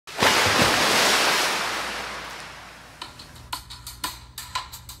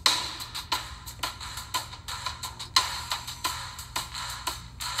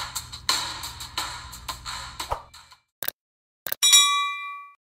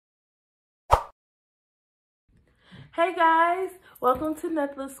Hey guys, welcome to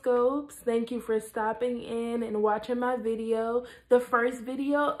Nethlescopes. Thank you for stopping in and watching my video, the first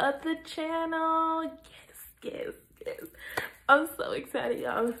video of the channel. Yes. I'm so excited,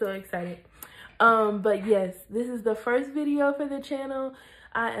 y'all. I'm so excited. But yes, this is the first video for the channel.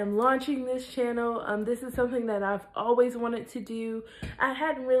 I am launching this channel. This is something that I've always wanted to do. I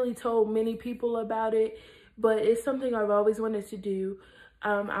hadn't really told many people about it, but it's something I've always wanted to do.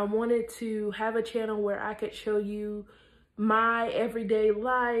 I wanted to have a channel where I could show you my everyday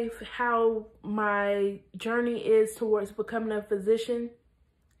life, how my journey is towards becoming a physician.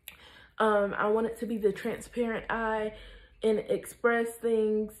 I want it to be the transparent eye and express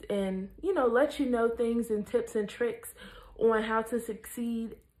things and, let you know things and tips and tricks on how to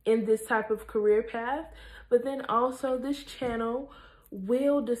succeed in this type of career path. But then also this channel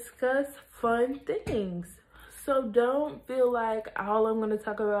will discuss fun things. So don't feel like all I'm going to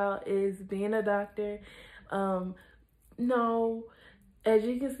talk about is being a doctor. No, as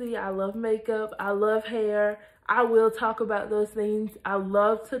you can see, I love makeup. I love hair. I will talk about those things. I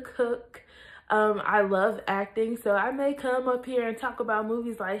love to cook. I love acting. So I may come up here and talk about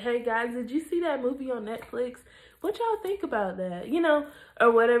movies like, hey guys, did you see that movie on Netflix? What y'all think about that?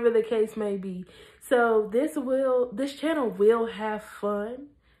 Or whatever the case may be. So this channel will have fun.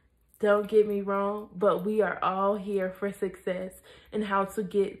 Don't get me wrong, but we are all here for success and how to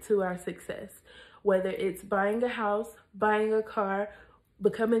get to our success. Whether it's buying a house, buying a car,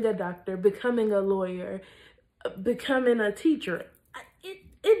 becoming a doctor, becoming a lawyer, becoming a teacher.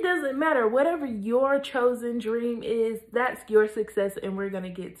 It doesn't matter. Whatever your chosen dream is, that's your success, and we're going to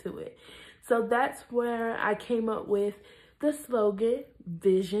get to it. So that's where I came up with the slogan,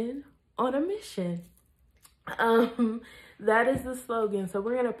 Vision on a Mission. That is the slogan. So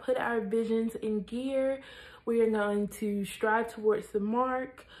we're going to put our visions in gear. We are going to strive towards the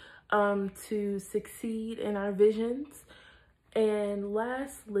mark, to succeed in our visions. And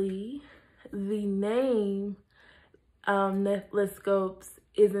lastly, the name Nethlescopes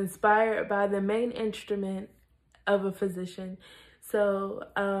is inspired by the main instrument of a physician, so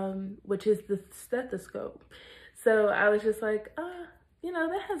which is the stethoscope. So I was just like,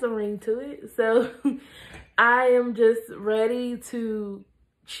 that has a ring to it. So I am just ready to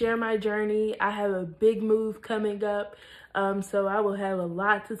share my journey. I have a big move coming up. So I will have a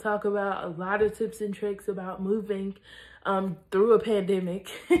lot to talk about, a lot of tips and tricks about moving through a pandemic.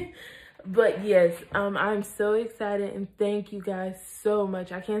 But yes, I'm so excited, and thank you guys so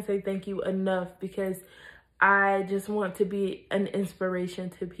much. I can't say thank you enough because I just want to be an inspiration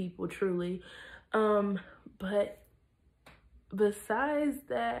to people, truly. But besides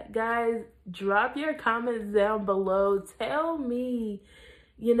that, guys, drop your comments down below. Tell me,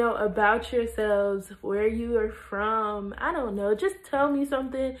 about yourselves, where you are from. I don't know. Just tell me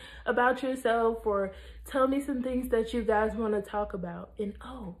something about yourself, or tell me some things that you guys want to talk about. And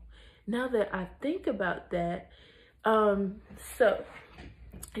now that I think about that, so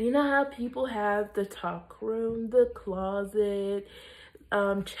you know how people have the talk room, the closet,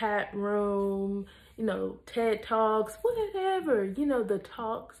 chat room, TED Talks, whatever, the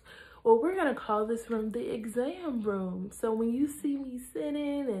talks. Well, we're going to call this room the exam room. So when you see me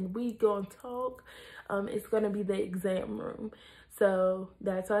sitting and we going to talk, it's going to be the exam room. So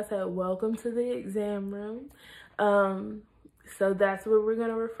that's why I said, welcome to the exam room. So that's what we're going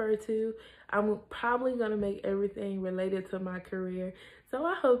to refer to. I'm probably going to make everything related to my career. So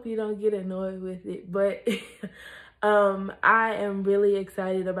I hope you don't get annoyed with it. But I am really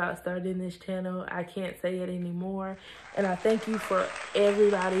excited about starting this channel. I can't say it anymore. And I thank you for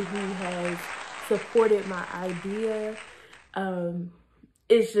everybody who has supported my idea.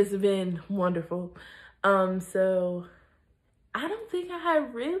 It's just been wonderful. So I don't think I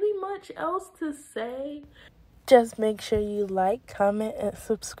have really much else to say. Just make sure you like, comment, and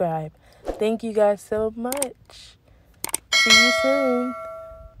subscribe. Thank you guys so much. See you soon.